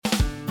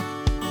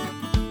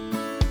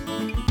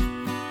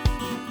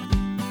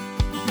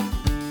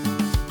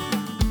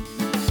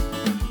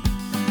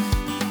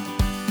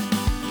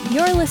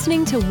You're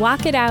listening to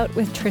Walk It Out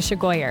with Tricia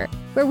Goyer,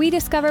 where we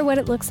discover what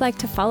it looks like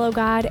to follow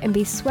God and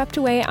be swept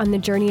away on the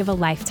journey of a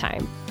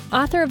lifetime.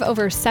 Author of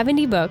over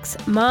 70 books,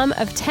 mom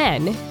of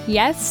 10,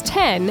 yes,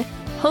 10,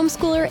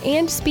 homeschooler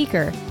and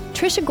speaker,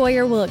 Tricia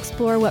Goyer will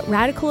explore what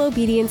radical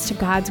obedience to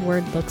God's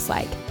word looks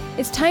like.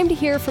 It's time to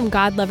hear from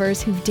God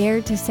lovers who've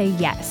dared to say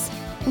yes.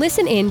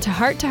 Listen in to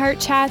heart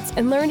chats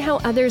and learn how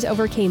others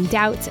overcame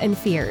doubts and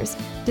fears.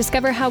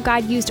 Discover how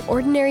God used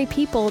ordinary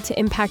people to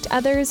impact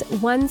others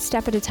one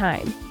step at a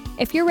time.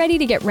 If you're ready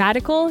to get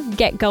radical,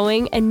 get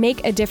going, and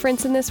make a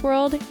difference in this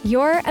world,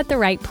 you're at the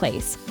right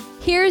place.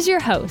 Here's your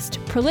host,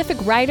 prolific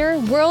writer,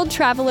 world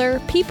traveler,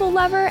 people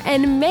lover,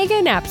 and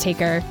mega nap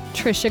taker,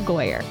 Tricia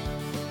Goyer.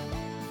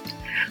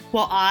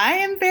 Well, I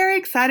am very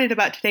excited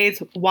about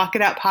today's Walk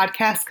It Out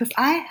podcast because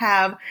I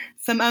have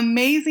some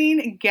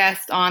amazing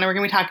guests on. And we're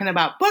going to be talking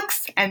about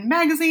books and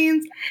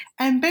magazines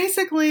and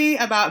basically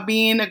about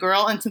being a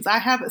girl. And since I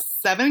have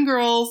 7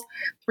 girls,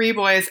 3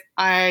 boys,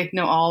 I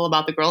know all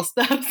about the girl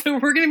stuff. So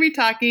we're going to be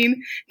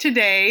talking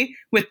today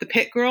with the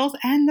Pitt girls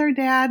and their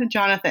dad,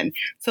 Jonathan.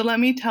 So let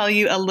me tell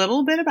you a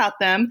little bit about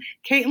them.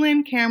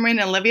 Caitlin, Cameron,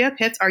 and Olivia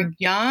Pitts are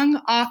young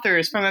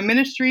authors from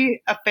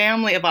a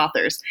family of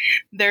authors.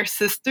 They're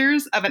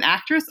sisters of an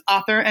actress,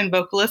 author, and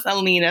vocalist,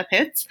 Alina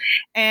Pitts.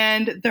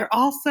 And they're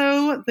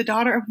also the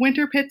daughter of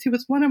Winter Pitts, who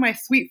was one of my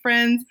sweet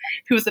friends,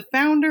 who was the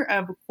founder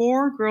of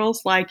 4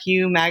 Girls Like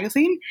You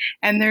magazine.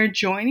 And they're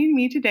joining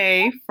me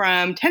today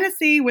from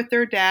Tennessee with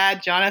their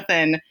dad,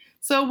 Jonathan.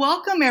 So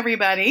welcome,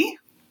 everybody.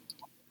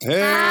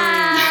 Hey.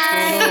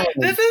 Hi.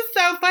 This is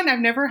so fun. I've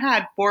never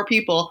had 4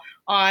 people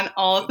on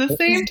all at the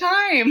same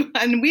time.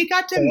 And we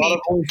got to meet.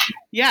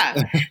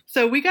 Yeah.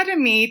 So we got to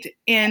meet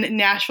in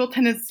Nashville,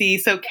 Tennessee.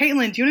 So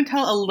Caitlin, do you want to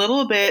tell a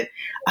little bit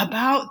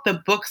about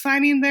the book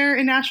signing there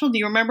in Nashville? Do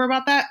you remember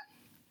about that?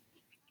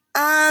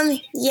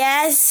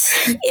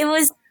 Yes, it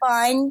was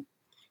fun.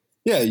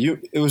 Yeah,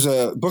 it was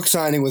a book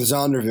signing with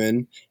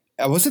Zondervan.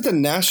 Was it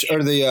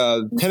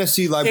the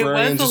Tennessee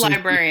Librarians? It was the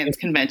Librarians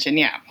Convention,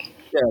 yeah.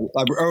 Yeah,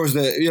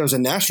 it was a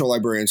National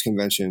Librarians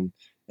Convention,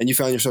 and you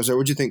found yourself there.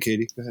 What'd you think,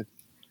 Katie? Go ahead.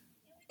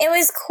 It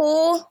was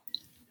cool.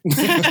 When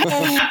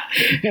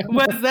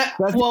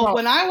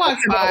I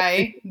walked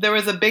by, there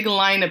was a big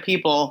line of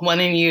people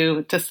wanting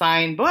you to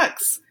sign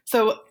books.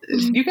 So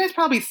you guys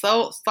probably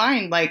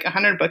signed like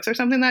 100 books or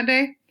something that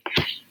day?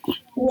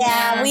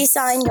 Yeah, we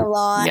signed a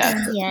lot.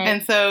 Yes. Yeah.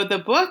 And so the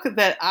book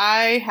that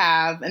I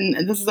have,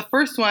 and this is the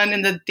first one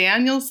in the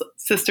Daniels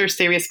Sisters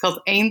series called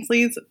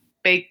Ainsley's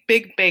Big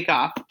Bake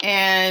Off.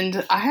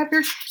 And I have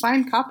your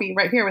signed copy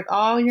right here with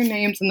all your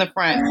names in the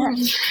front.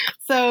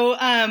 So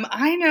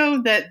I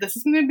know that this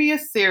is going to be a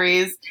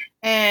series.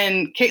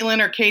 And Caitlin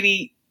or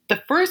Katie,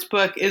 the first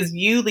book is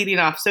you leading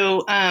off.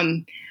 So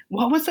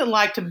what was it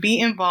like to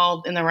be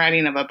involved in the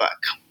writing of a book?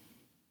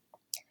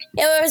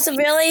 It was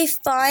really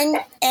fun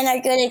and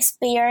a good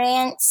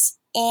experience,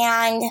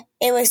 and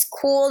it was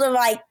cool to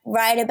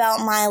write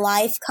about my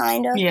life,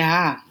 kind of.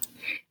 Yeah,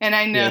 and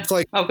I know. Yeah, it's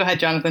like, go ahead,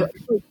 Jonathan.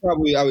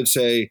 Probably, I would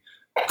say,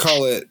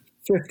 call it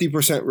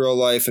 50% real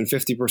life and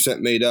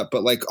 50% made up,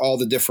 but like all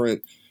the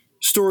different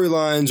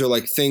storylines or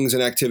like things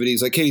and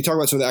activities. Like Katie, talk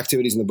about some of the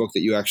activities in the book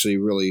that you actually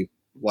really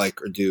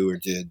like or do or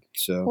did.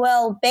 So,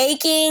 well,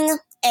 baking,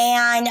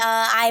 and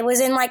I was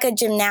in like a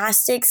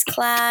gymnastics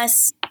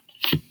class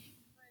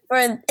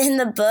in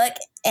the book,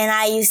 and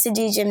I used to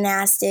do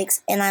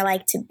gymnastics, and I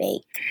like to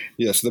bake.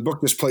 Yeah, so the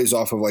book just plays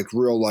off of like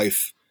real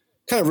life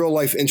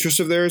interests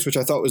of theirs, which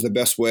I thought was the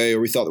best way, or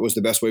we thought it was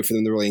the best way for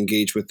them to really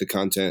engage with the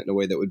content in a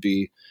way that would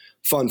be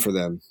fun for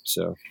them.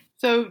 So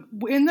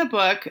in the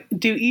book,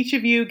 do each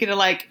of you get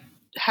to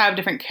have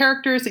different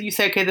characters that you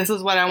say, okay, this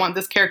is what I want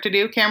this character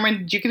to do? Cameron,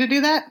 did you get to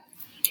do that?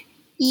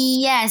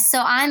 Yes,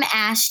 so I'm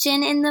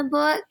Ashton in the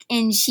book,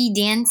 and she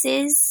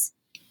dances.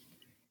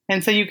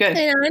 And so you get.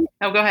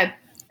 Go ahead.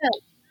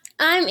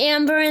 I'm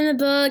Amber in the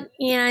book,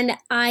 and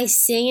I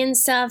sing and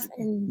stuff.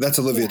 And that's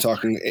Olivia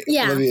talking.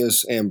 Yeah.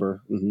 Olivia's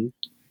Amber. Mm-hmm.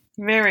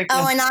 Very cool.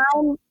 Oh, and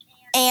I'm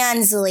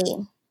Ansley.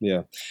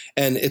 Yeah.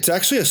 And it's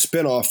actually a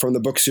spinoff from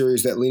the book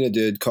series that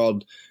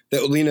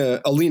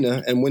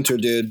Alina and Winter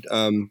did.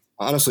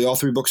 Honestly, all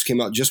 3 books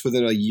came out just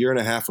within a year and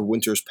a half of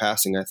Winter's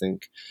passing, I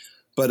think.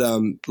 But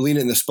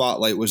Lena in the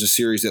Spotlight was a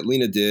series that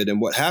Lena did.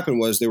 And what happened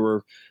was there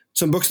were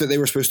some books that they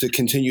were supposed to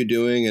continue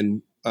doing,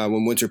 and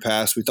when Winter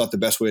passed, we thought the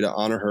best way to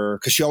honor her,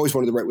 because she always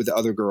wanted to write with the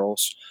other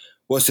girls,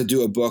 was to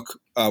do a book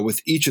with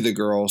each of the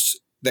girls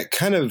that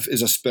kind of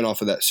is a spinoff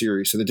of that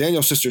series. So the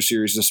Daniel Sisters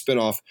series is a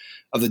spinoff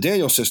of the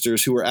Daniel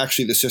sisters, who were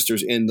actually the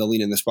sisters in the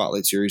Lena in the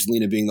Spotlight series,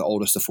 Lena being the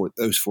oldest of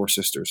those 4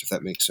 sisters, if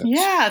that makes sense.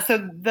 Yeah,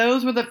 so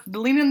those were the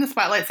Lena in the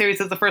Spotlight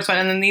series is the first one,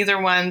 and then these are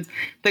ones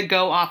that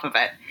go off of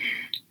it.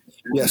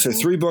 Yeah, so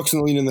 3 books in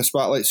the Lena in the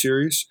Spotlight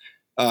series.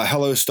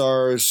 Hello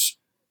Stars.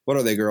 What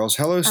are they, girls?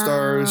 Hello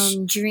Stars.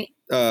 Dream.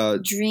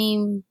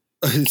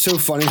 It's so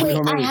funny.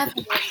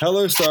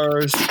 Hello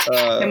Stars.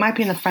 It might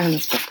be in the front of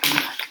this book.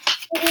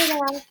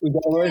 We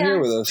got them right here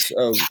with us.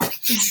 Oh.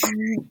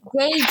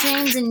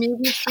 Daydreams and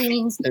Movie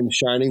Screens. And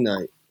Shining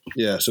Night.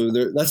 Yeah, so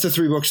that's the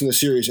 3 books in the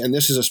series, and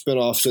this is a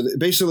spinoff. So it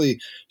basically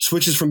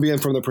switches from being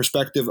from the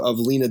perspective of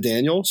Lena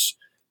Daniels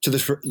to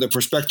the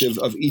perspective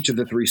of each of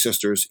the 3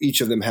 sisters.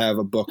 Each of them have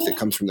a book that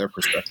comes from their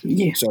perspective.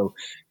 Yeah. So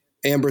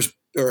Ansley's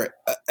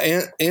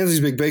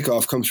Big Bake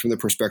Off comes from the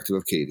perspective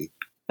of Katie.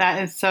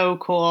 That is so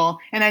cool.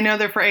 And I know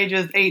they're for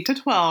ages 8 to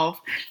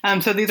 12.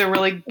 So these are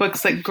really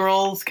books that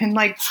girls can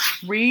like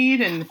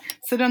read and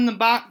sit on the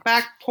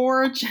back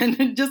porch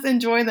and just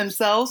enjoy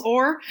themselves.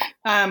 Or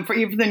for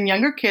even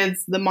younger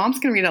kids, the moms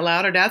can read out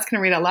loud or dads can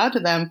read out loud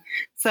to them.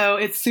 So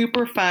it's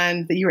super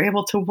fun that you're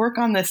able to work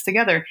on this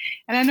together.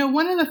 And I know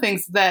one of the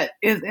things that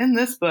is in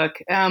this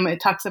book, it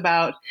talks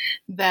about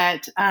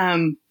that,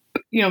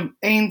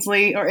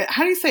 Ainsley, or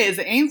how do you say it? Is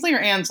it Ainsley or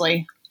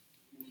Ansley?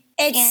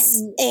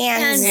 It's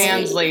Ansley.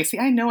 Ansley. See,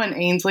 I know an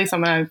Ainsley, so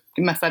I'm going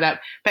to mess that up.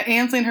 But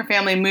Ansley and her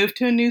family moved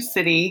to a new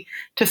city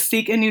to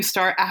seek a new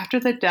start after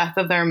the death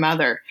of their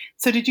mother.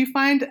 So did you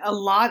find a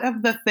lot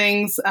of the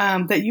things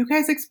that you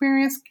guys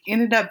experienced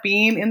ended up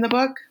being in the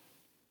book?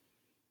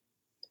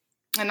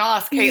 And I'll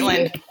ask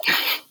Caitlin.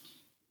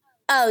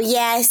 Oh,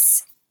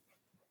 yes.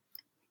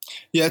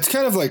 Yeah, it's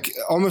kind of like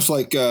almost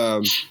like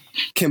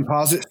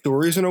composite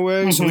stories in a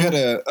way. Mm-hmm. So we had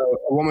a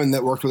woman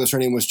that worked with us. Her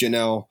name was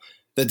Janelle,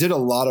 that did a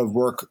lot of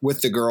work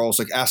with the girls,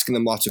 like asking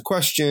them lots of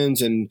questions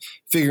and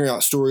figuring out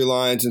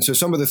storylines. And so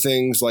some of the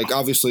things, like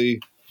obviously,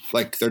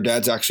 like their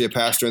dad's actually a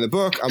pastor in the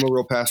book. I'm a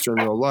real pastor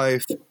in real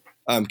life.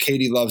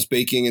 Katie loves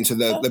baking. And so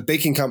the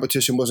baking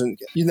competition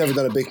you've never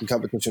done a baking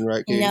competition,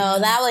 right, Katie? No,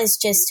 that was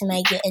just to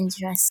make it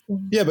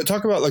interesting. Yeah, but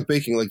talk about like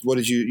baking. Like what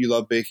did you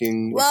love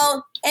baking?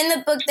 Well, in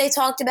the book, they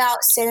talked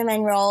about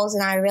cinnamon rolls,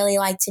 and I really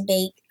like to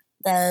bake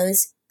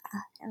those.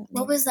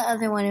 What was the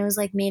other one? It was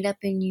like made up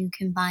and you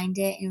combined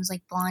it, and it was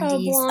like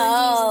blondies.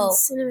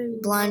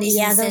 Blondies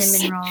and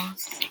cinnamon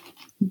rolls.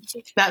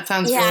 That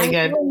sounds really good.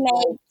 I haven't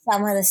made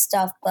some of the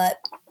stuff, but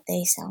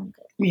they sound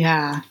good.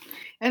 Yeah.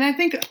 And I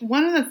think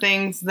one of the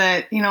things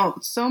that,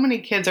 so many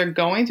kids are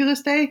going through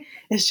this day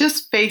is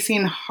just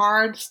facing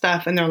hard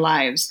stuff in their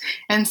lives.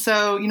 And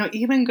so,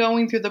 even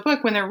going through the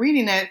book, when they're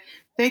reading it,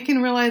 they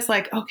can realize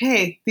like,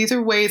 okay, these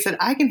are ways that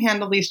I can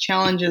handle these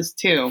challenges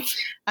too.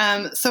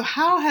 So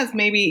how has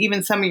maybe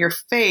even some of your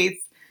faith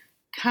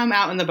come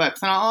out in the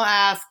books? And I'll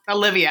ask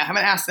Olivia. I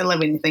haven't asked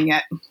Olivia anything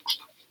yet.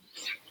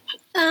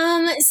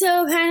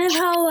 So kind of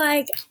how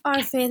like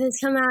our faith has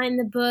come out in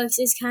the books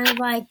is kind of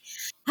like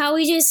how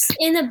we just,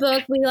 in the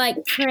book, we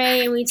like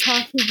pray and we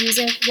talk to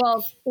Jesus.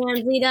 Well,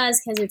 Ansley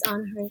does because it's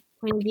on her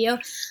point of view.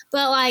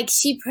 But like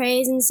she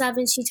prays and stuff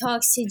and she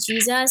talks to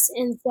Jesus.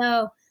 And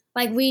so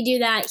like we do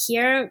that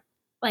here,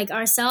 like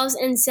ourselves,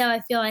 and so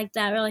I feel like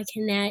that really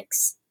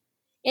connects.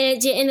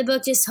 And in the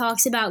book just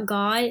talks about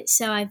God,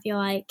 so I feel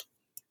like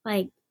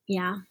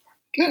yeah.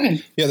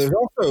 Good. Yeah, there's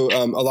also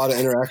a lot of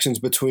interactions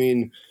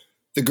between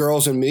the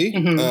girls and me.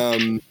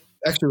 Mm-hmm.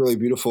 Actually, really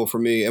beautiful for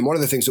me. And one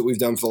of the things that we've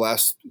done for the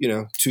last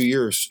 2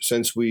 years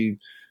since we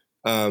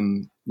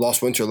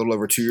lost Winter a little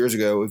over 2 years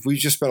ago, we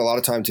just spent a lot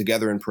of time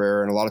together in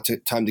prayer and a lot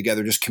of time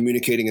together just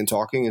communicating and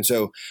talking. And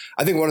so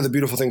I think one of the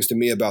beautiful things to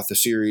me about the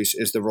series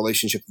is the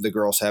relationship that the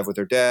girls have with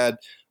their dad,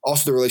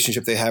 also the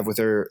relationship they have with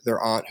their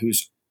aunt,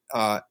 who's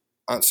Aunt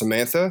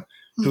Samantha,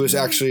 who is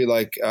actually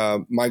like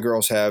my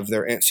girls have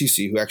their Aunt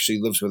Cece, who actually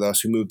lives with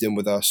us, who moved in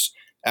with us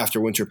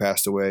after Winter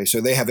passed away. So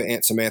they have an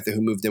Aunt Samantha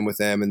who moved in with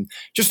them, and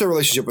just their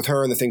relationship with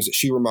her and the things that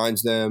she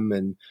reminds them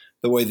and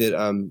the way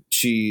that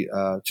she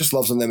just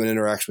loves on them and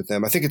interacts with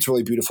them. I think it's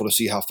really beautiful to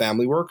see how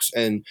family works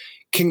and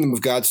kingdom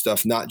of God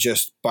stuff, not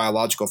just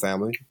biological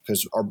family,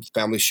 because our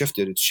family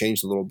shifted. It's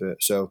changed a little bit.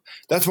 So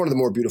that's one of the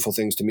more beautiful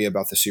things to me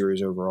about the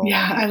series overall.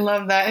 Yeah, I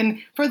love that. And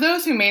for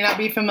those who may not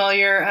be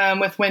familiar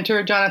with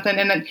Winter, Jonathan,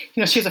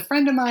 and she's a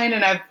friend of mine,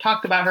 and I've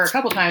talked about her a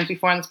couple times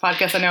before on this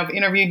podcast. I know I've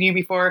interviewed you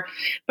before,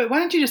 but why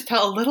don't you just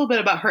tell a little bit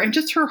about her and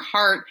just her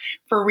heart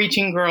for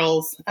reaching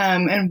girls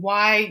and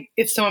why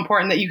it's so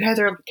important that you guys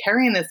are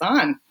carrying this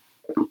on.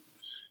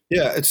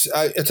 Yeah, it's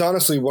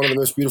honestly one of the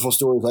most beautiful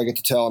stories I get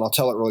to tell, and I'll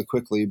tell it really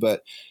quickly.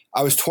 But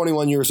I was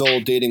 21 years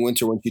old dating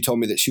Winter when she told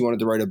me that she wanted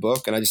to write a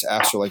book, and I just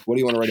asked her, like, what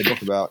do you want to write a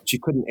book about? She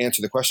couldn't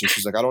answer the question.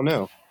 She's like, I don't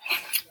know.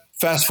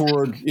 Fast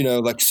forward,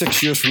 like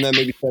 6 years from then,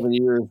 maybe 7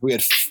 years, we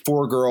had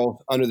 4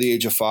 girls under the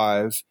age of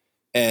 5,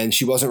 and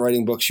she wasn't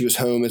writing books. She was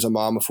home as a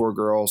mom of 4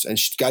 girls, and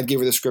God gave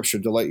her the scripture,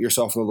 delight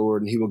yourself in the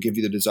Lord, and he will give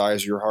you the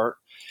desires of your heart.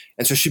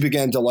 And so she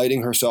began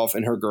delighting herself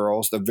in her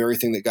girls, the very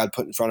thing that God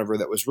put in front of her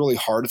that was really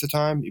hard at the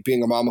time,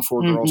 being a mom of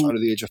 4 girls under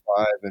the age of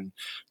 5 and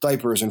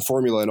diapers and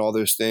formula and all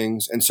those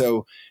things. And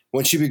so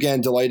when she began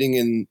delighting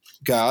in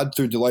God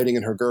through delighting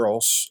in her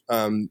girls,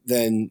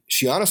 then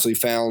she honestly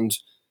found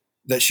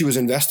that she was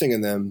investing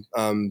in them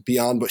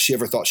beyond what she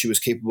ever thought she was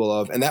capable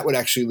of. And that would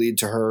actually lead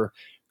to her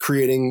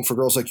creating For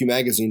Girls Like You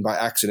magazine by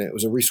accident. It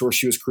was a resource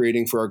she was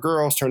creating for our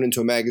girls, turned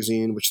into a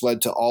magazine, which led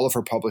to all of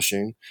her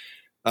publishing.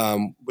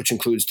 Which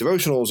includes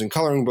devotionals and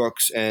coloring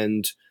books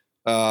and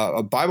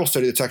a Bible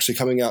study that's actually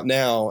coming out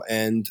now,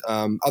 and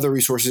other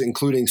resources,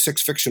 including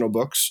 6 fictional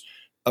books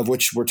of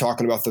which we're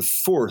talking about the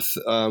fourth.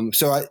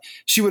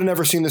 She would have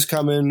never seen this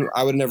coming.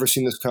 I would have never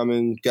seen this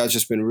coming. God's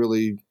just been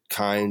really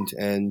kind.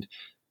 And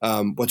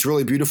what's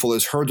really beautiful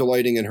is her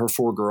delighting in her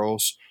 4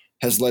 girls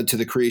has led to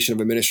the creation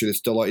of a ministry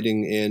that's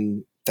delighting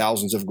in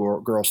thousands of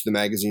girls through the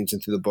magazines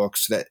and through the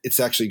books, that it's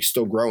actually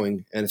still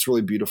growing, and it's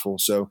really beautiful.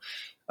 So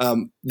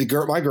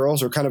my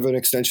girls are kind of an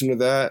extension of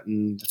that,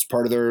 and it's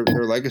part of their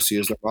legacy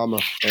as their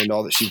mama and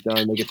all that she's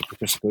done. They get to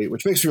participate,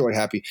 which makes me really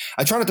happy.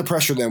 I try not to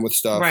pressure them with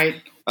stuff.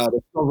 Right. They're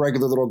still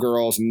regular little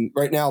girls, and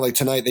right now, like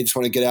tonight, they just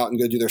want to get out and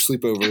go do their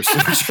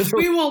sleepovers.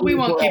 we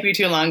won't keep you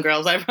too long,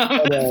 girls. I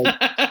promise.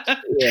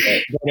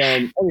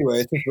 Anyway,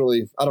 it's just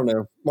really, I don't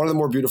know. One of the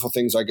more beautiful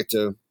things I get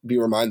to be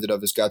reminded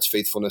of is God's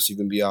faithfulness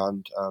even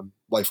beyond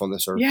life on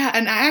this earth. Yeah,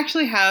 and I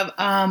actually have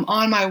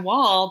on my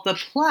wall the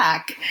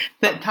plaque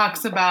that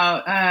talks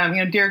about,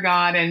 dear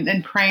God,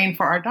 and praying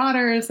for our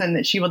daughters, and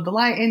that she will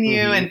delight in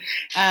you. Mm-hmm.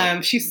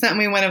 And she sent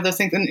me one of those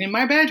things in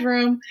my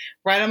bedroom,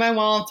 right on my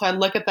wall. So I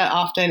look at that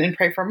often and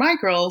pray for my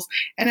girls.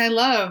 And I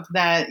love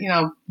that,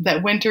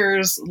 that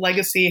Winter's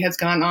legacy has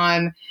gone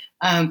on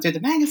through the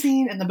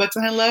magazine and the books.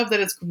 And I love that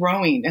it's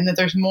growing, and that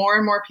there's more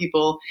and more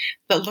people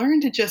that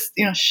learn to just,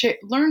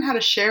 learn how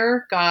to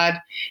share God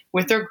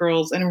with their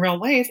girls in real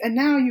ways. And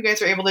now you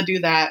guys are able to do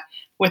that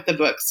with the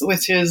books,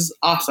 which is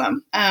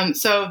awesome.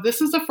 So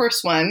this is the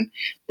first one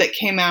that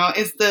came out.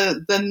 Is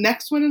the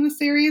next one in the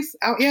series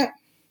out yet?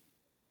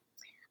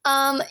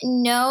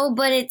 No,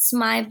 but it's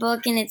my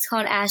book, and it's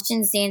called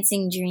Ashton's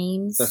Dancing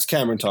Dreams. That's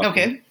Cameron talking.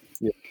 Okay.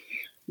 Yeah.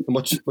 And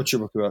what's your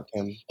book about,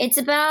 Cameron? It's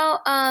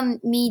about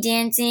me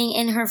dancing,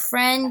 and her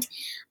friend.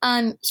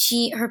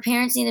 Her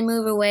parents need to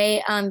move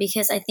away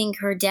because I think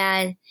her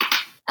dad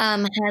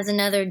has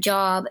another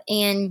job,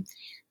 and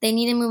they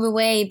need to move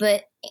away.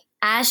 But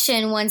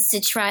Ashton wants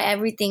to try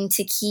everything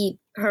to keep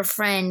her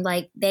friend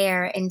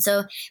there, and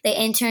so they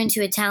enter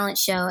into a talent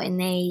show and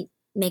they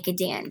make a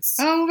dance.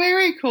 Oh,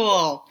 very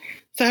cool.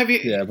 So have you?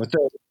 Yeah, but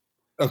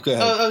okay.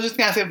 I was just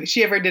gonna ask if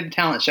she ever did a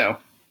talent show.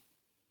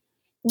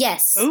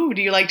 Yes. Oh,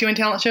 do you like doing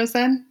talent shows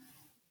then?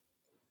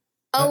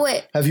 Oh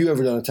wait. Have you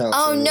ever done a talent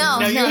show?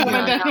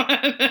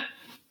 No.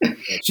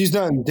 She's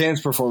done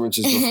dance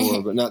performances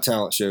before, but not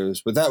talent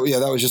shows. But that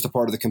was just a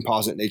part of the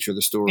composite nature of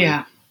the story.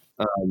 Yeah.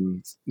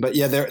 But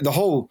yeah, the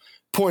whole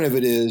point of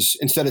it is,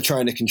 instead of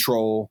trying to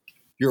control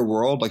your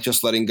world,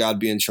 just letting God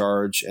be in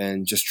charge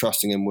and just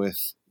trusting Him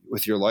with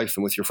your life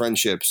and with your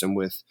friendships and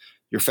with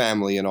your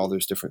family and all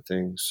those different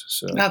things.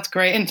 So that's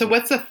great. And so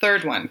what's the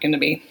third one going to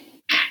be?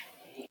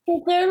 The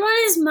third one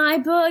is my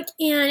book,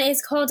 and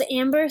it's called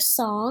Amber's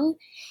Song.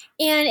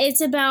 And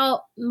it's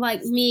about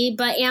me,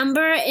 but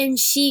Amber, and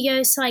she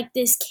goes to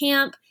this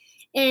camp,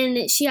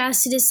 and she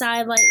has to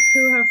decide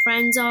who her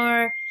friends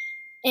are,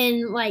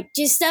 and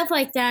just stuff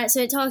like that.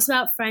 So it talks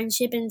about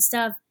friendship and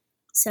stuff.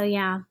 So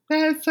yeah.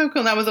 That's so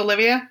cool. That was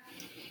Olivia?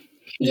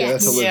 Yeah,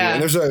 that's Olivia. Yeah.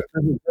 And there's a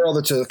girl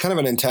that's a kind of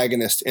an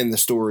antagonist in the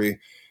story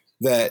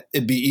that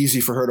it'd be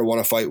easy for her to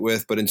want to fight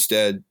with, but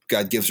instead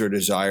God gives her a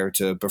desire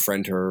to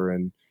befriend her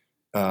and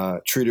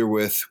treat her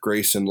with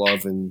grace and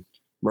love and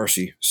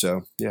mercy.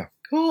 So, yeah.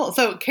 Cool.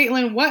 So,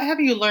 Caitlin, what have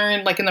you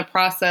learned in the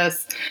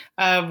process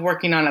of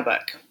working on a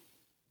book?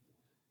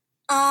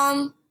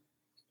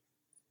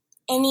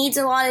 It needs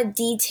a lot of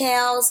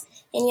details,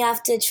 and you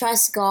have to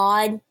trust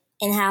God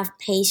and have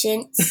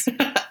patience.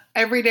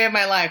 Every day of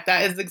my life.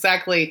 That is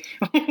exactly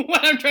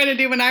what I'm trying to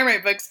do when I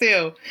write books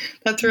too.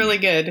 That's really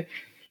good.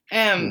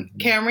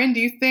 Cameron, do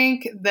you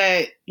think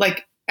that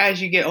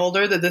as you get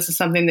older that this is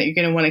something that you're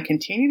going to want to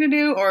continue to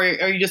do, or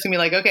are you just going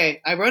to be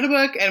okay, I wrote a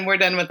book and we're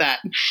done with that?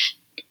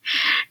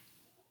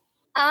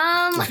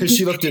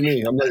 She looked at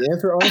me. I'm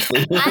answer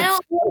honestly. I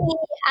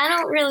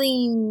don't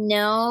really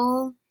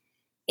know.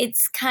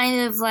 It's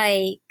kind of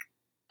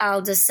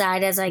I'll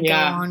decide as I go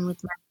on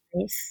with my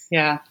life.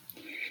 Yeah.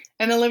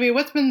 And Olivia,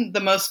 what's been the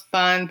most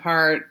fun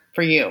part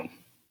for you?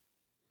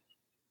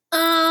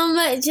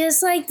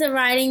 Just the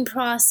writing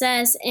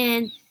process,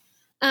 and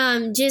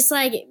just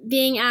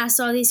being asked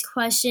all these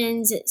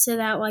questions so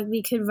that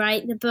we could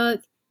write the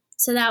book.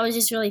 So that was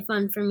just really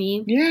fun for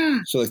me. Yeah.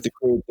 So the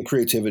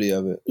creativity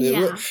of it.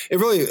 Yeah. It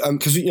really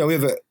because we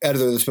have an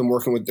editor that's been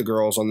working with the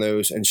girls on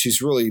those, and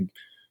she's really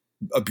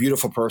a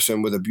beautiful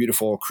person with a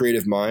beautiful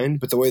creative mind.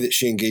 But the way that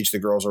she engaged the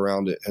girls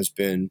around it has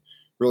been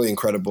really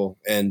incredible,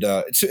 and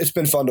it's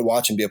been fun to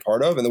watch and be a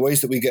part of. And the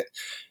ways that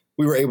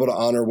we were able to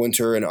honor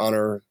Winter and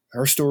honor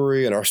her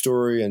story and our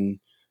story, and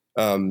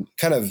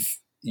kind of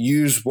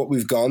use what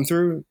we've gone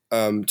through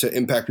to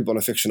impact people in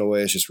a fictional way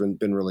has just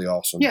been really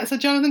awesome. Yeah. So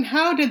Jonathan,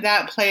 how did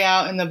that play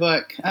out in the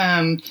book?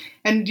 And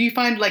do you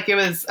find it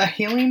was a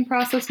healing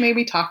process,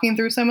 maybe talking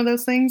through some of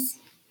those things?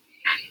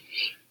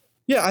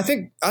 Yeah,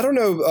 I don't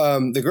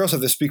know. The girls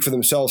have to speak for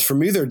themselves. For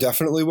me, there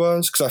definitely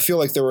was, because I feel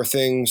like there were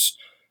things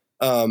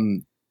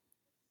telling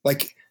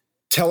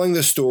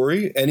the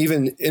story, and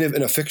even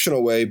in a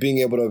fictional way, being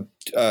able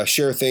to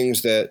share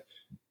things that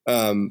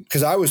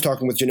because I was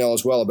talking with Janelle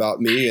as well about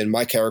me and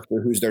my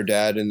character, who's their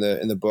dad in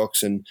the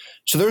books, and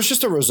so there's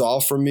just a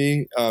resolve for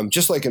me,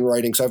 just like in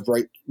writing. So I've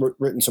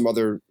written some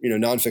other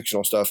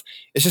non-fictional stuff.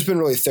 It's just been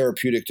really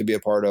therapeutic to be a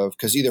part of,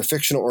 because either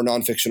fictional or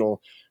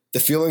non-fictional, the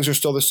feelings are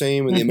still the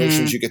same, and the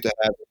emotions you get to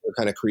have, they're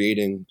kind of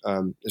creating,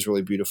 is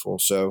really beautiful.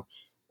 So,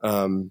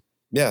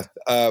 yeah.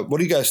 What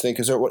do you guys think?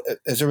 Has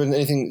there been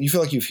anything you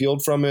feel like you've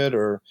healed from it,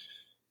 or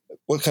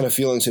what kind of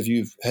feelings have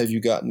you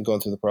gone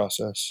through the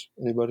process?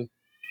 Anybody?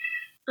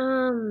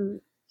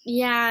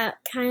 Yeah,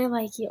 kind of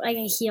like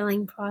a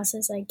healing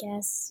process, I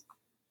guess.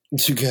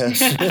 You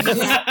guess.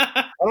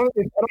 I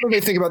don't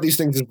really think about these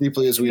things as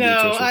deeply as we do.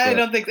 No, I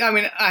don't think. I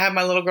mean, I have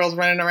my little girls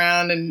running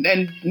around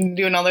and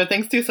doing all their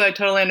things too, so I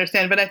totally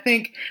understand. But I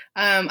think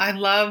I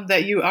love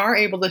that you are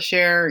able to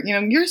share,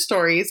 your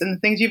stories and the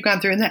things you've gone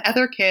through, and that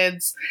other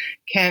kids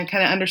can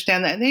kind of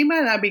understand that they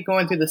might not be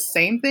going through the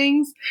same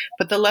things,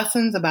 but the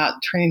lessons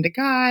about turning to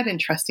God and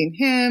trusting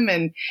Him,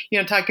 and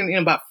talking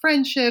about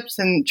friendships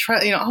and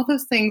all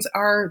those things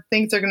are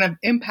things that are going to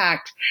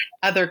impact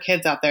other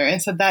kids out there,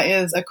 and so that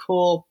is a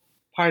cool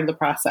part of the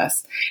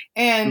process.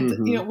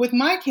 And, with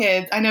my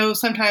kids, I know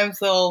sometimes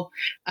they'll,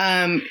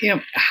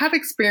 have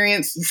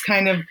experiences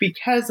kind of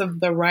because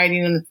of the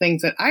writing and the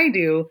things that I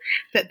do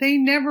that they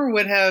never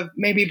would have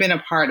maybe been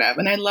a part of.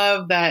 And I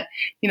love that,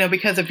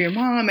 because of your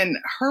mom and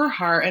her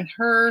heart and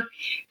her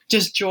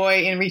just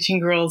joy in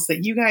reaching girls,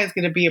 that you guys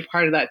get to be a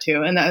part of that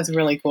too. And that is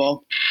really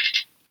cool.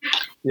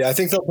 Yeah, I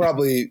think they'll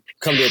probably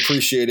come to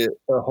appreciate it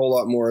a whole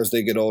lot more as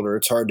they get older.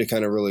 It's hard to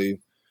kind of really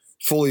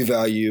fully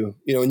value,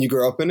 when you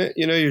grow up in it,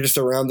 you're just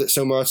around it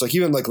so much, like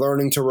even like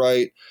learning to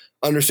write,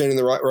 understanding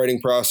the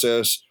writing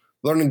process,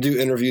 learning to do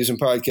interviews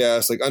and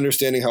podcasts, like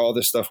understanding how all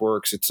this stuff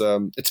works. It's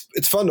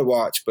fun to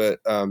watch, but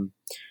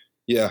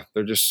yeah,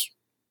 they're just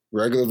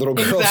regular little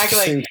girls.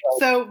 Exactly.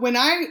 So when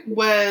I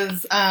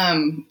was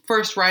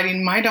first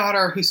writing, my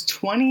daughter, who's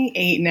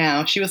 28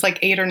 now, she was like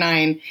 8 or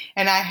 9,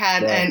 and I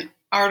had an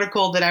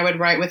article that I would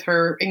write with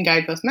her in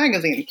Guidepost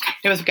magazine.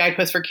 It was a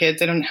Guidepost for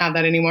kids. They don't have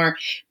that anymore.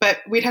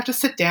 But we'd have to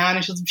sit down,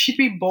 and she'd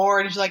be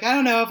bored. And she's like, I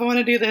don't know if I want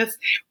to do this.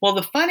 Well,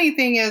 the funny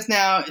thing is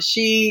now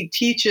she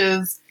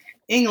teaches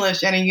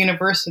English at a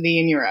university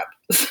in Europe.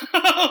 So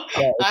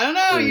I don't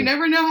know. You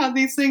never know how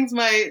these things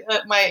might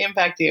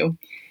impact you.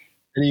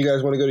 And you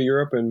guys want to go to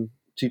Europe and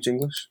teach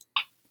English?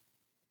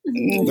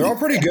 They're all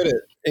pretty good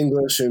at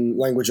English and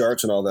language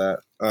arts and all that.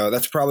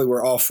 That's probably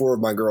where all 4 of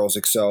my girls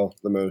excel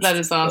the most. That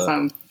is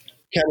awesome.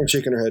 Cameron's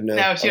shaking her head no.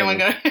 No, she don't want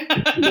to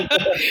go.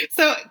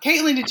 So,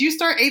 Caitlin, did you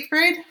start 8th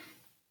grade?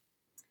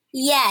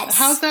 Yes.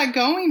 How's that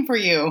going for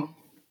you?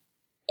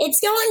 It's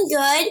going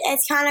good.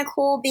 It's kind of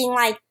cool being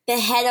like the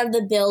head of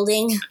the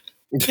building.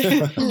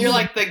 You're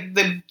like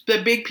the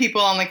big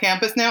people on the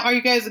campus now. Are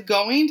you guys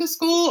going to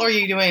school, or are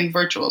you doing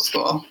virtual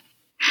school?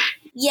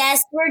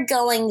 Yes, we're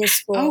going to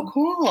school. Oh,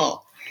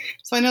 cool.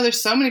 So I know there's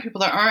so many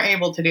people that aren't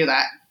able to do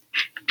that.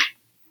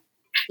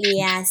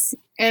 Yes.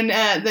 And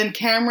then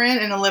Cameron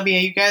and Olivia,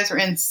 you guys are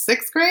in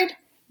 6th grade?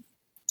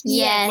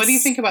 Yes. What do you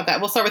think about that?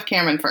 We'll start with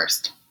Cameron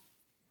first.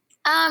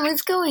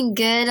 It's going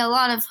good. A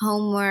lot of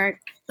homework,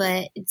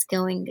 but it's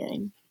going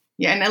good.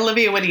 Yeah, and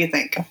Olivia, what do you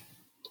think?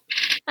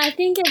 I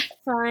think it's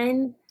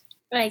fun,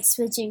 like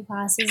switching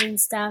classes and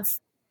stuff.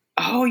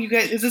 Oh, you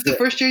guys, is this the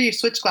first year you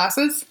switched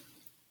classes?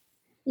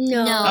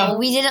 No.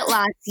 We did it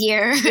last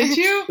year. Did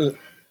you?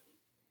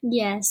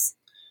 Yes.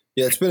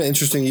 Yeah, it's been an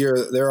interesting year.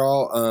 They're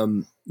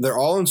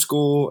all in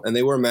school, and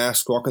they wear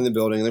masks, walk in the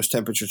building, and there's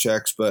temperature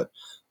checks. But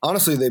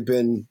honestly,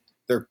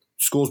 their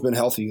school's been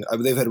healthy.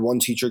 They've had one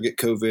teacher get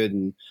COVID,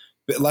 and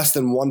less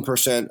than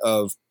 1%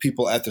 of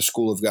people at the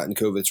school have gotten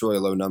COVID. It's really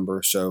a low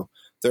number. So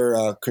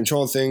they're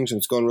controlling things, and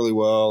it's going really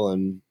well.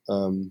 And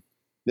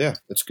yeah,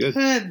 it's good.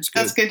 Good.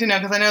 That's good to know,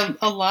 because I know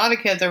a lot of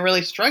kids are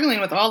really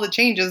struggling with all the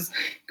changes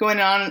going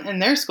on in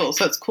their school.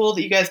 So it's cool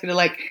that you guys get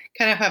to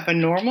kind of have a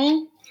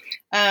normal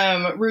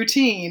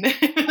routine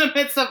in the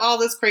midst of all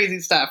this crazy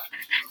stuff.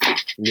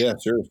 Yeah,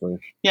 seriously.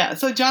 Yeah.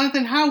 So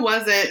Jonathan, how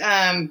was it?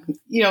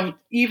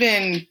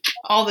 Even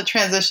all the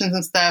transitions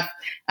and stuff,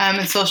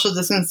 and social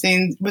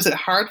distancing, was it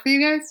hard for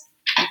you guys?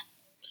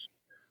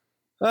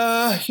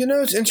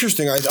 It's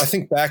interesting. I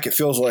think back, it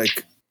feels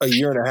like a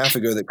year and a half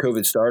ago that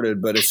COVID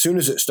started, but as soon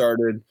as it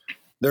started,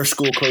 their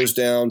school closed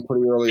down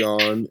pretty early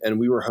on, and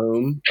we were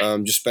home,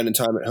 just spending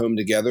time at home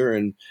together.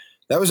 And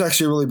that was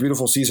actually a really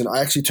beautiful season.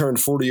 I actually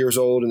turned 40 years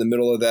old in the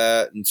middle of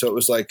that. And so it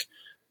was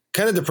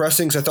kind of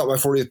depressing, because I thought my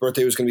 40th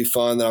birthday was going to be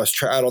fun. Then I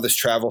had all this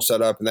travel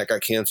set up, and that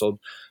got canceled.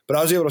 But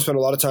I was able to spend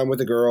a lot of time with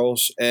the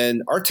girls.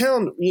 And our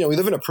town, we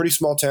live in a pretty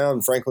small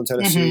town, Franklin,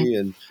 Tennessee,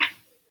 and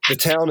the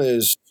town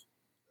is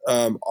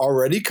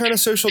already kind of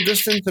social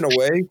distance in a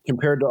way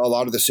compared to a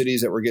lot of the cities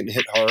that were getting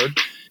hit hard.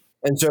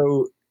 And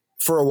so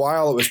for a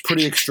while it was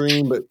pretty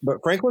extreme, but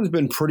Franklin's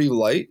been pretty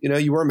light.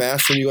 You wear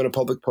masks when you go to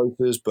public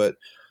places, but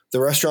the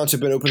restaurants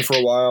have been open for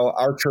a while.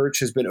 Our church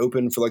has been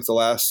open for the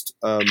last,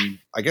 2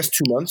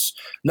 months,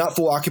 not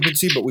full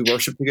occupancy, but we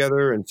worship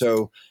together. And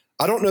so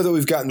I don't know that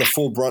we've gotten the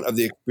full brunt of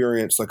the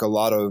experience like a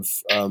lot of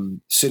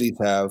cities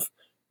have.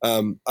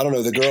 I don't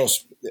know, the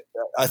girls,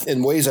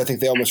 in ways, I think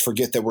they almost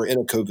forget that we're in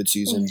a COVID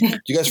season. Do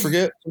you guys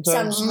forget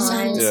sometimes?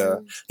 Sometimes. Yeah.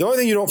 The only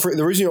thing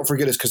the reason you don't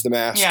forget is because the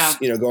masks,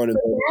 going in.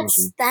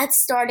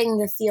 That's starting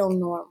to feel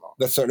normal.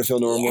 That's starting to feel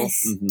normal?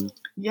 Yes. Mm-hmm.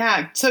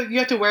 Yeah. So you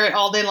have to wear it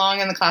all day long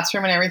in the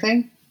classroom and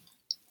everything?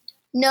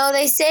 No,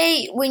 they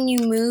say when you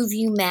move,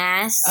 you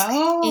mask.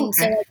 Oh, and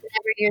so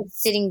whenever you're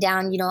sitting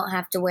down, you don't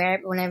have to wear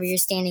it. But whenever you're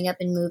standing up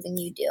and moving,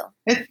 you do.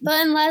 But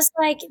unless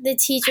like the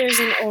teacher's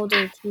an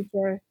older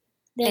teacher,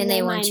 then And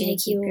they want might you to make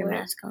keep your wear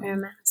mask on. a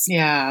mask.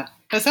 Yeah.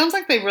 It sounds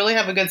like they really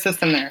have a good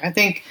system there. I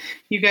think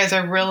you guys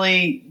are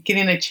really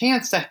getting a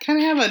chance to kind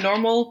of have a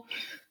normal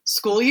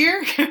school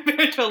year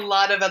compared to a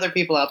lot of other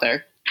people out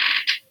there.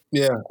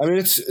 Yeah. I mean,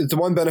 it's the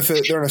one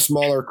benefit. They're in a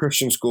smaller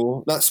Christian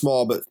school. Not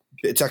small, but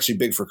it's actually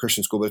big for a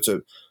Christian school, but it's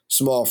a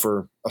small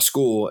for a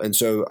school. And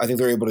so I think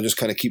they're able to just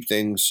kind of keep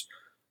things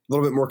a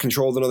little bit more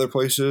controlled than other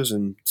places.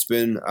 And it's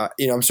been,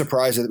 I'm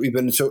surprised that we've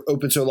been so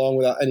open so long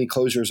without any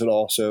closures at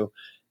all. So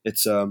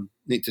it's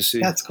neat to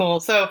see. That's cool.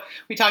 So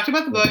we talked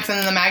about the books, and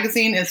then the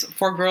magazine is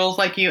for girls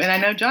like you. And I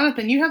know,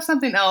 Jonathan, you have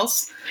something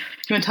else.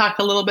 You want to talk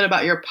a little bit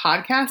about your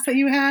podcast that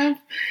you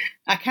have?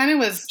 I kind of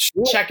was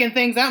checking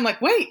things out. I'm like,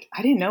 wait,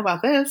 I didn't know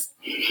about this.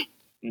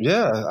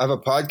 Yeah, I have a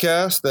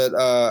podcast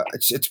that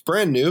it's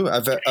brand new.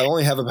 I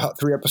only have about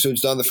 3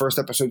 episodes done. The first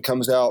episode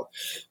comes out,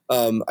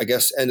 I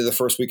guess, end of the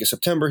first week of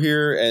September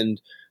here, and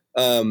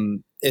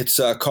it's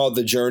called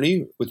The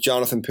Journey with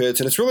Jonathan Pitts,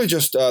 and it's really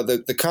just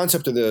the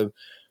concept of the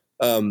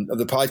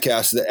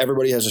podcast is that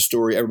everybody has a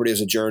story, everybody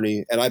has a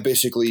journey, and I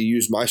basically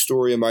use my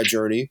story and my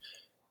journey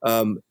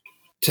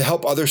to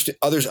help others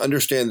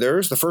understand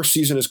theirs. The first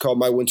season is called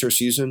My Winter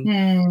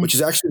Season, which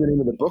is actually the name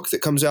of the book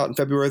that comes out in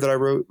February that I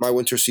wrote, My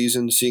Winter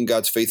Season, Seeing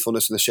God's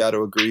Faithfulness in the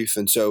Shadow of Grief.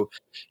 And so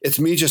it's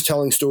me just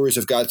telling stories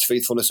of God's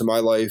faithfulness in my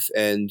life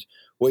and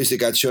ways that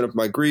God's shown up in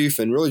my grief,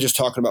 and really just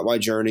talking about my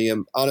journey.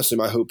 And honestly,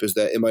 my hope is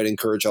that it might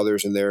encourage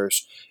others in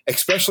theirs,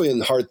 especially in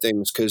the hard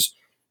things, because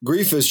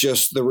grief is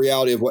just the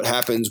reality of what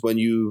happens when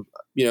you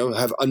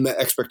have unmet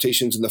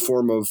expectations in the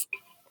form of,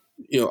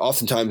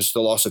 oftentimes the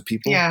loss of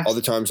people,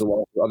 other times the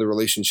loss of other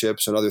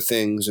relationships and other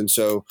things. And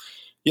so,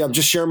 I'm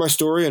just sharing my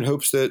story in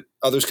hopes that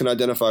others can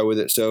identify with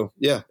it. So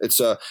it's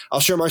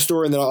I'll share my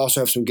story, and then I'll also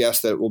have some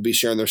guests that will be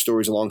sharing their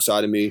stories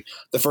alongside of me.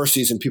 The first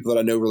season, people that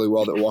I know really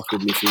well that walked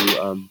with me through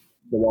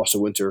the loss of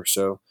winter.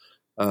 So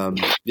and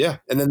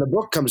then the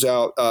book comes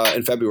out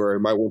in February,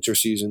 My Winter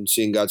Season,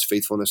 Seeing God's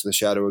Faithfulness in the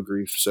Shadow of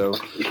Grief. So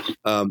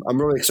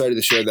I'm really excited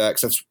to share that,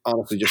 because that's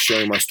honestly just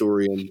sharing my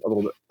story in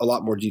a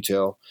lot more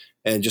detail,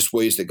 and just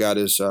ways that God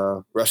has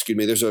rescued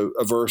me. There's a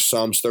verse,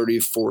 Psalms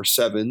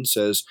 34:7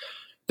 says,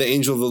 "The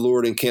angel of the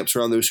Lord encamps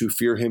around those who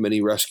fear him, and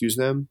he rescues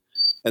them."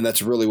 And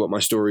that's really what my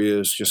story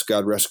is, just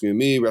God rescuing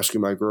me,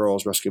 rescuing my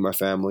girls, rescuing my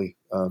family,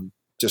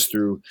 just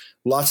through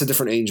lots of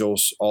different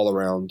angels all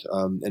around,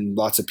 and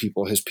lots of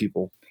people, his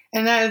people.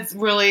 And that is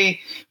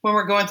really, when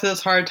we're going through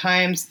those hard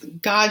times,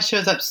 God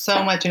shows up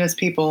so much in his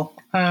people.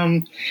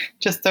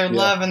 Just their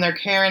love and their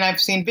care. And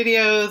I've seen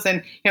videos,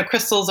 and,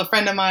 Crystal's a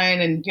friend of mine,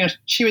 and,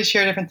 she would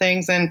share different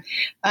things. And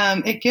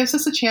it gives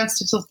us a chance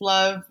to just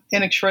love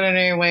in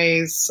extraordinary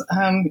ways,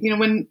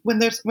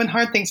 when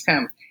hard things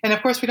come. And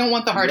of course, we don't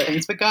want the hard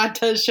things, but God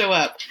does show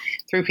up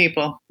through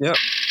people. Yeah,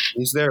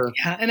 he's there.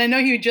 Yeah. And I know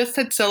you just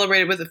had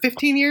celebrated, was it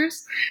 15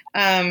 years?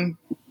 Right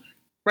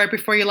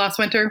before you lost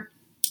winter?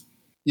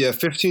 Yeah,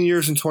 15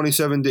 years and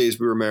 27 days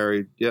we were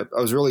married. Yep.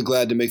 I was really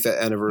glad to make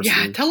that anniversary.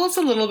 Yeah, tell us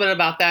a little bit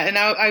about that. And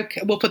I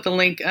will put the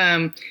link.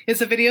 Is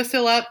the video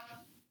still up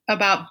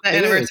about the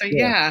anniversary?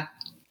 Yeah.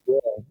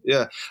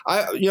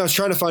 I was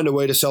trying to find a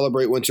way to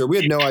celebrate winter. We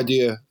had no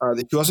idea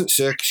that she wasn't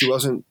sick. There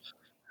wasn't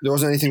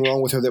anything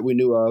wrong with her that we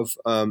knew of.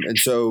 And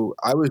so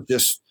I was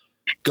just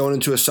going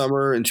into a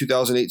summer in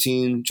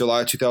 2018,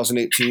 July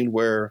 2018,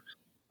 where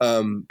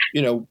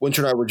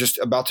Winter and I were just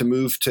about to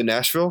move to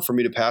Nashville for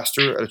me to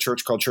pastor at a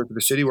church called Church of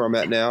the City, where I'm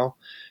at now.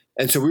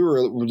 And so we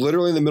were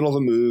literally in the middle of the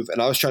move, and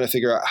I was trying to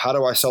figure out, how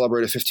do I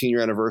celebrate a 15-year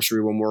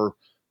anniversary when we're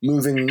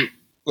moving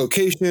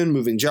location,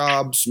 moving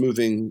jobs,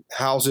 moving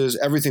houses?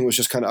 Everything was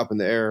just kind of up in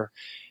the air.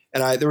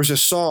 And there was a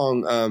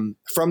song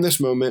from this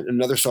moment,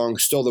 another song,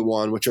 Still the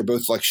One, which are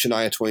both like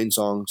Shania Twain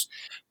songs.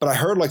 But I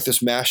heard like this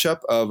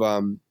mashup of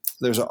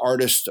there's an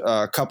artist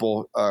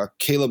couple,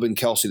 Caleb and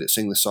Kelsey, that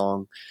sing the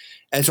song.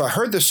 And so I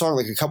heard this song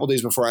like a couple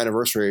days before our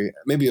anniversary,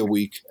 maybe a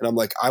week. And I'm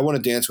like, I want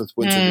to dance with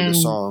Winter to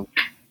this song.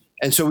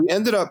 And so we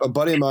ended up, a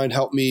buddy of mine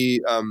helped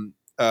me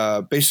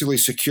basically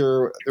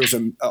secure, there's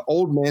an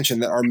old mansion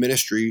that our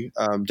ministry,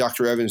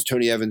 Dr. Evans,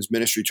 Tony Evans'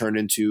 ministry, turned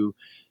into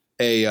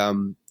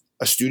a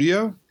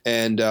studio.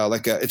 And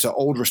it's an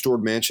old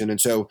restored mansion. And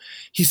so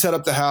he set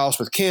up the house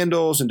with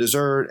candles and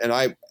dessert. And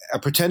I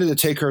pretended to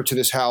take her to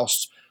this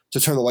house to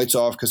turn the lights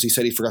off, because he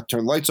said he forgot to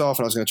turn the lights off,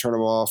 and I was going to turn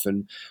them off.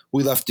 And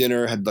we left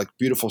dinner, had like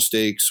beautiful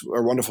steaks,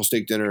 or wonderful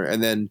steak dinner,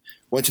 and then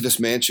went to this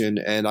mansion,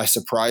 and I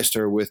surprised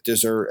her with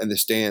dessert and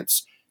this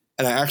dance.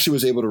 And I actually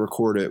was able to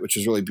record it, which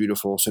was really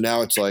beautiful. So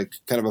now it's like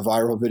kind of a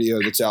viral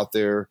video that's out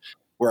there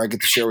where I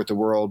get to share with the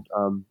world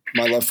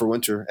my love for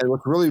Winter. And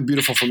what's really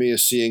beautiful for me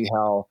is seeing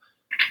how,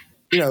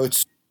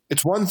 it's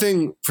it's one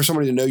thing for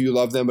somebody to know you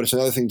love them, but it's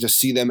another thing to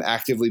see them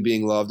actively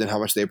being loved and how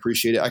much they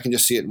appreciate it. I can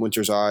just see it in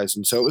Winter's eyes.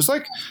 And so it was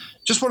like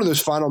just one of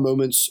those final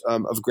moments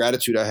of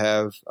gratitude I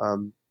have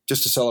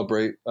just to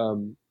celebrate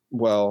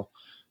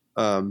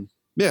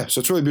yeah, so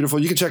it's really beautiful.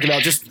 You can check it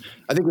out. Just,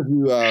 I think if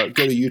you go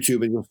to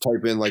YouTube and you'll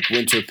type in like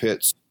Winter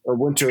Pitts or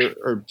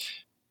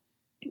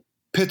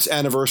Pitts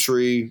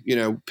anniversary,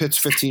 Pitts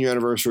 15-year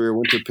anniversary or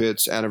Winter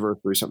Pitts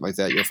anniversary, something like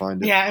that, you'll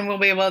find it. Yeah, and we'll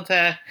be able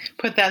to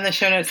put that in the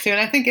show notes too. And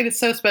I think it is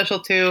so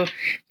special too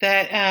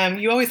that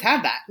you always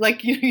have that. Like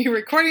you're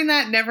recording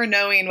that, never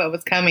knowing what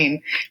was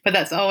coming, but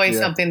that's always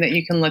something that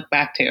you can look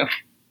back to.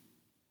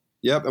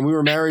 Yep, and we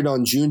were married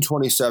on June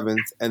 27th,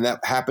 and that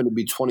happened to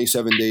be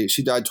 27 days.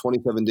 She died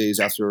 27 days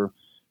after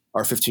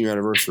our 15-year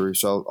anniversary,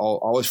 so I'll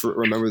always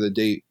remember the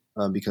date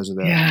because of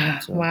that. Yeah,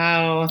 so.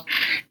 Wow.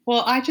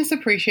 Well, I just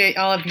appreciate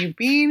all of you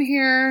being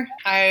here.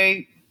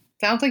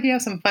 Sounds like you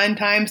have some fun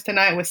times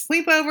tonight with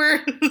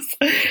sleepovers.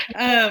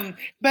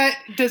 But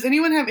does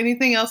anyone have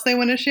anything else they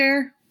want to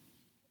share?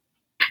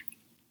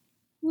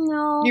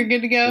 No. You're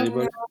good to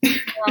go?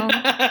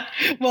 No.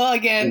 Well,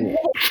 again,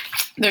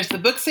 there's the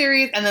book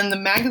series, and then the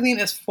magazine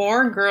is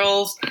For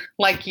Girls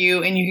Like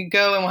You, and you can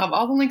go, and we'll have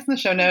all the links in the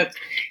show notes.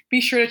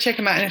 Be sure to check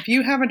them out. And if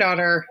you have a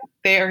daughter,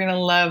 they are going to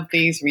love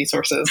these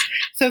resources.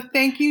 So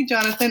thank you,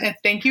 Jonathan, and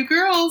thank you,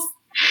 girls.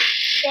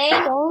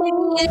 Thank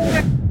you.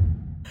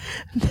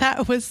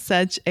 That was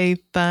such a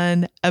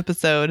fun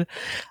episode.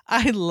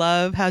 I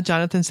love how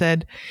Jonathan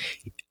said,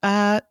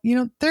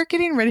 they're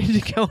getting ready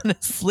to go on a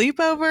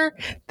sleepover.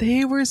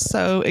 They were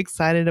so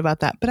excited about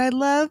that. But I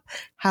love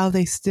how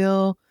they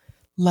still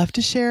love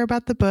to share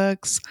about the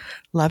books,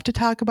 love to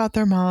talk about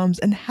their moms,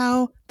 and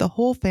how the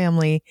whole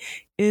family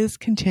is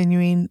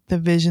continuing the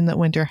vision that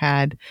Winter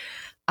had.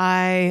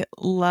 I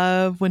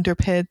love Winter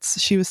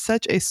Pitts. She was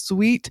such a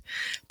sweet,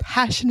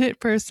 passionate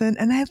person,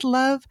 and I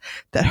love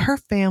that her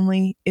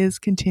family is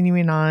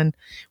continuing on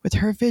with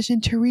her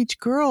vision to reach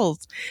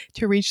girls,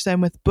 to reach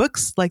them with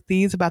books like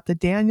these about the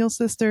Daniel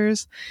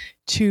sisters,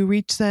 to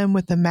reach them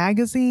with the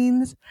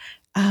magazines.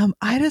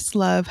 I just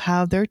love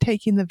how they're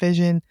taking the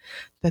vision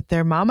that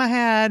their mama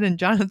had and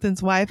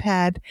Jonathan's wife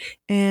had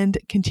and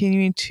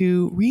continuing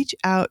to reach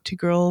out to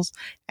girls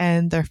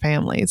and their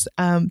families.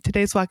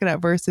 Today's Walk It Out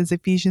verse is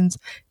Ephesians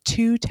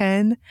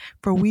 2:10.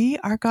 For we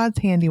are God's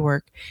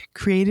handiwork,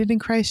 created in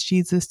Christ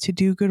Jesus to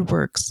do good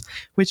works,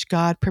 which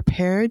God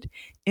prepared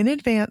in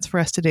advance for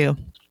us to do.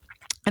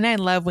 And I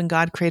love when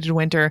God created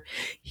Winter,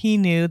 he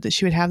knew that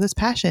she would have this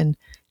passion.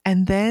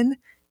 And then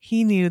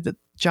he knew that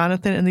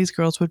Jonathan and these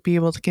girls would be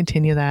able to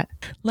continue that.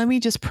 Let me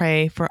just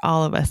pray for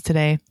all of us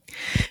today.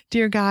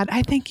 Dear God,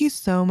 I thank you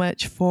so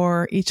much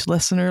for each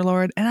listener,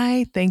 Lord, and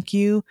I thank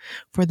you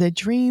for the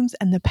dreams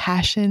and the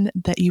passion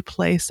that you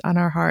place on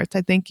our hearts.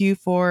 I thank you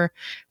for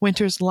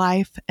Winter's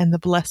life and the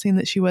blessing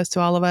that she was to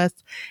all of us.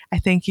 I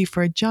thank you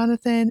for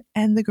Jonathan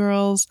and the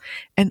girls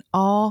and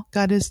all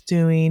God is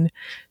doing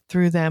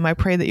through them. I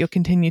pray that you'll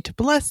continue to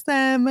bless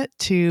them,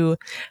 to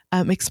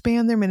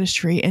expand their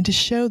ministry, and to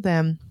show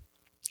them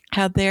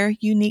how their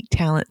unique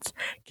talents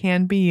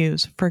can be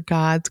used for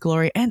God's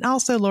glory. And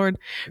also, Lord,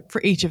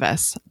 for each of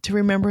us to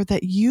remember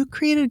that you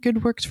created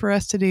good works for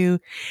us to do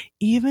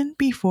even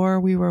before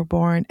we were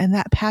born. And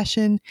that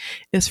passion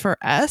is for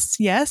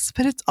us, yes,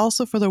 but it's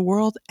also for the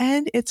world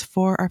and it's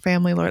for our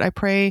family, Lord. I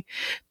pray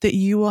that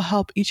you will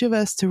help each of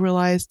us to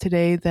realize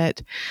today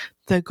that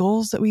the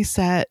goals that we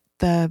set,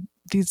 the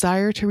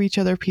desire to reach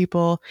other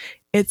people,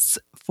 it's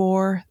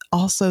for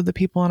also the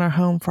people in our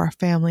home, for our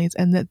families,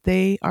 and that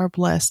they are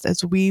blessed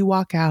as we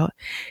walk out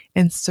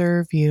and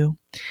serve you.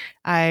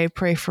 I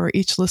pray for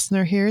each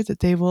listener here that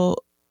they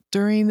will,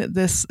 during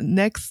this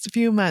next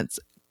few months,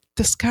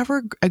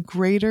 discover a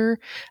greater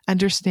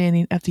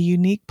understanding of the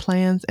unique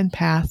plans and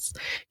paths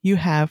you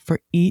have for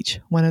each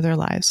one of their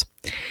lives.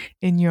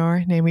 In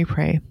your name we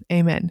pray.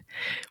 Amen.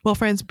 Well,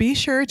 friends, be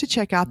sure to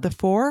check out the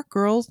For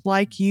Girls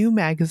Like You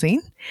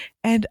magazine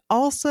and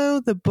also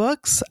the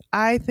books.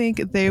 I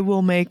think they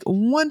will make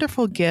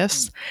wonderful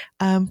gifts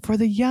for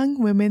the young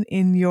women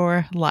in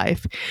your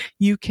life.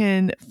 You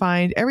can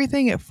find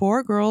everything at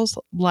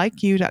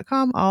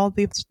forgirlslikeyou.com. All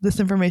this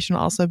information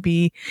will also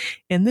be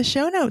in the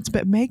show notes,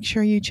 but make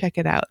sure you check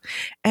it out.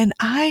 And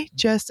I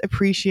just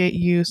appreciate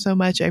you so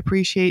much. I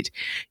appreciate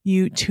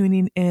you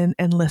tuning in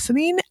and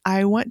listening.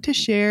 I want to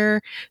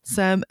share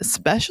some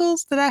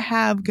specials that I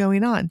have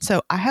going on.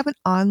 So I have an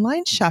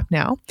online shop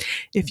now.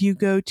 If you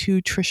go to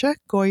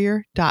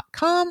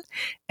TrishaGoyer.com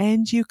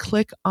and you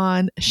click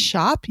on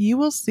shop, you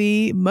will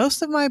see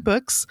most of my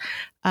books.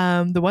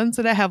 The ones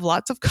that I have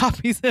lots of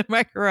copies in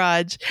my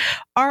garage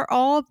are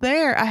all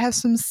there. I have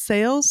some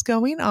sales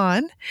going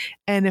on.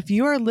 And if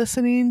you are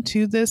listening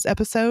to this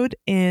episode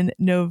in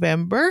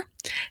November,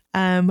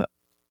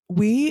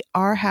 we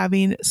are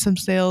having some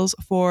sales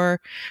for,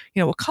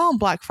 we'll call them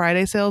Black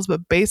Friday sales,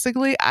 but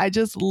basically I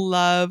just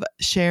love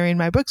sharing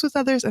my books with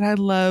others and I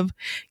love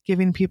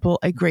giving people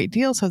a great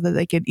deal so that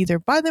they can either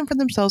buy them for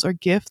themselves or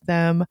gift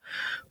them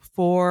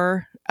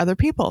for other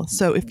people.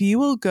 So if you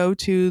will go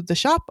to the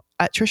shop,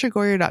 at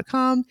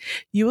TrishaGoyer.com,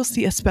 you will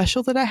see a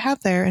special that I have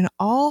there, and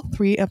all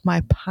 3 of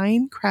my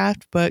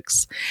Pinecraft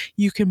books,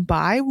 you can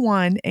buy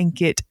 1 and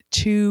get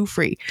 2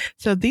 free.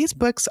 So these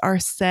books are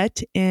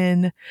set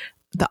in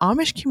the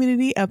Amish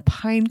community of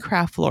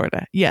Pinecraft,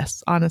 Florida.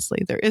 Yes,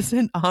 honestly, there is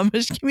an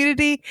Amish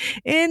community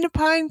in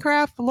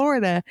Pinecraft,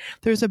 Florida.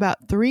 There's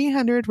about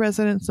 300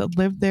 residents that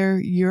live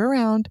there year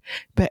round,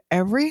 but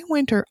every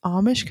winter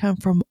Amish come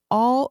from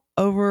all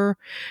over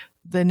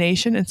the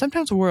nation and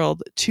sometimes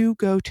world to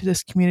go to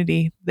this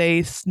community.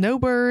 They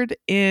snowbird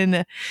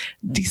in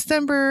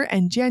December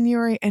and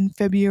January and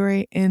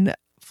February in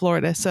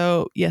Florida.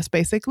 So yes,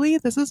 basically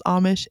this is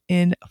Amish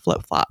in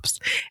flip-flops.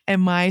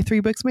 And my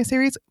 3 books, my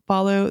series,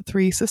 follow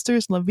 3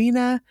 sisters,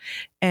 Lavina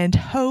and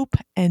Hope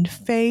and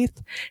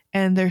Faith,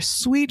 and they're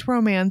sweet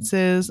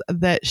romances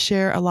that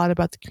share a lot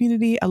about the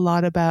community, a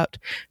lot about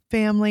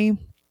family,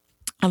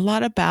 a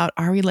lot about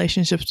our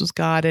relationships with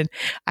God. And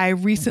I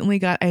recently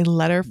got a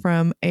letter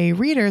from a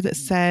reader that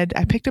said,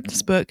 I picked up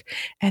this book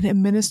and it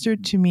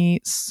ministered to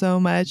me so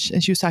much.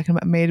 And she was talking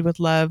about Made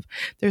with Love.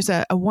 There's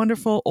a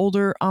wonderful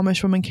older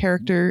Amish woman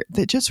character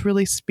that just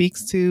really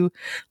speaks to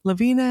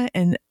Lavina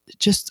and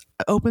just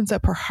opens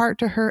up her heart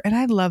to her. And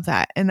I love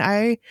that. And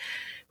I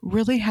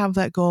really have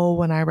that goal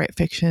when I write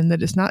fiction,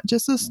 that it's not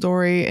just a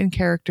story and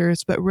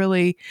characters, but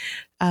really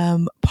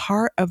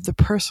part of the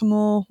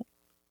personal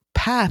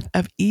path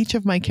of each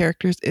of my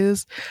characters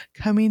is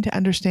coming to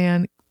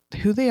understand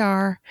who they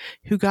are,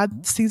 who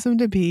God sees them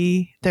to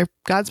be, their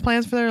God's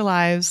plans for their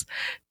lives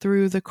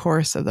through the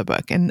course of the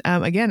book. And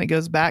again, it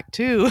goes back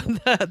to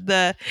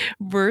the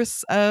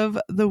verse of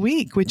the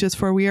week, which is,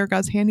 for we are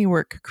God's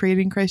handiwork,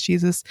 created in Christ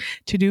Jesus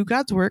to do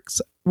God's works,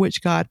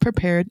 which God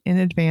prepared in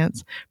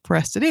advance for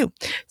us to do.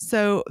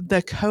 So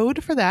the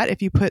code for that,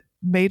 if you put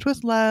Made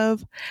with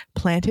Love,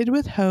 Planted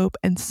with Hope,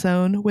 and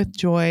Sown with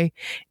Joy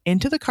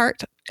into the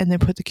cart, and then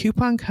put the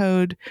coupon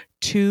code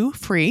 2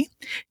 free,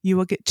 you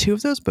will get 2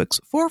 of those books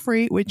for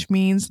free, which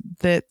means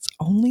that's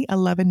only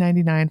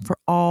 $11.99 for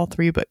all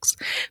 3 books.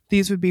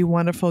 These would be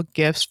wonderful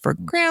gifts for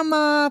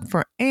grandma,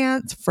 for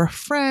aunts, for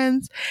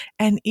friends,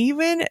 and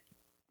even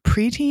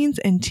preteens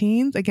and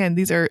teens. Again,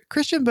 these are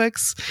Christian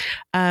books,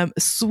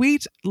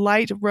 sweet,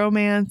 light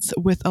romance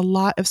with a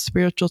lot of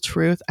spiritual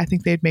truth. I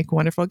think they'd make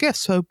wonderful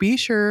gifts. So be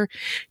sure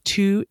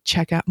to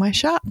check out my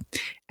shop.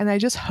 And I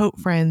just hope,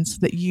 friends,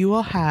 that you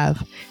will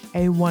have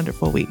a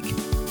wonderful week.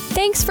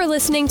 Thanks for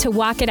listening to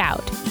Walk It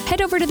Out.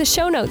 Head over to the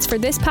show notes for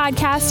this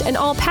podcast and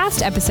all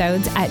past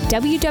episodes at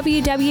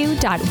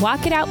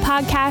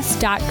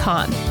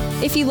www.walkitoutpodcast.com.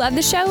 If you love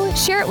the show,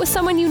 share it with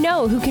someone you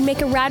know who can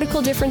make a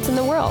radical difference in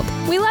the world.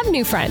 We love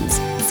new friends.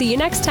 See you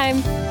next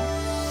time.